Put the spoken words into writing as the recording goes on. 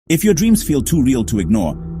If your dreams feel too real to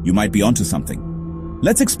ignore, you might be onto something.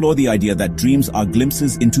 Let's explore the idea that dreams are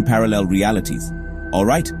glimpses into parallel realities.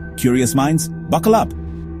 Alright, curious minds, buckle up.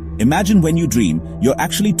 Imagine when you dream, you're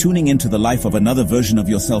actually tuning into the life of another version of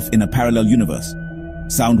yourself in a parallel universe.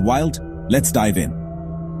 Sound wild? Let's dive in.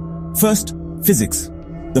 First, physics.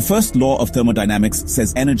 The first law of thermodynamics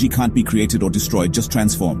says energy can't be created or destroyed, just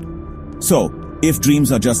transformed. So, if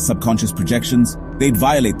dreams are just subconscious projections, they'd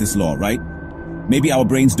violate this law, right? Maybe our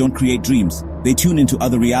brains don't create dreams, they tune into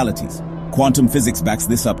other realities. Quantum physics backs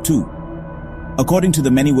this up too. According to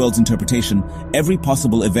the many worlds interpretation, every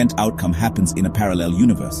possible event outcome happens in a parallel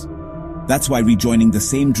universe. That's why rejoining the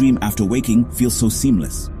same dream after waking feels so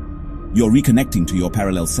seamless. You're reconnecting to your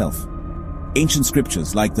parallel self. Ancient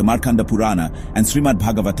scriptures like the Markanda Purana and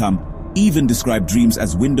Bhagavatam even describe dreams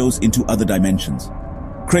as windows into other dimensions.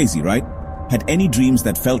 Crazy, right? Had any dreams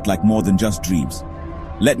that felt like more than just dreams?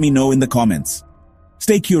 Let me know in the comments.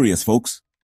 Stay curious, folks.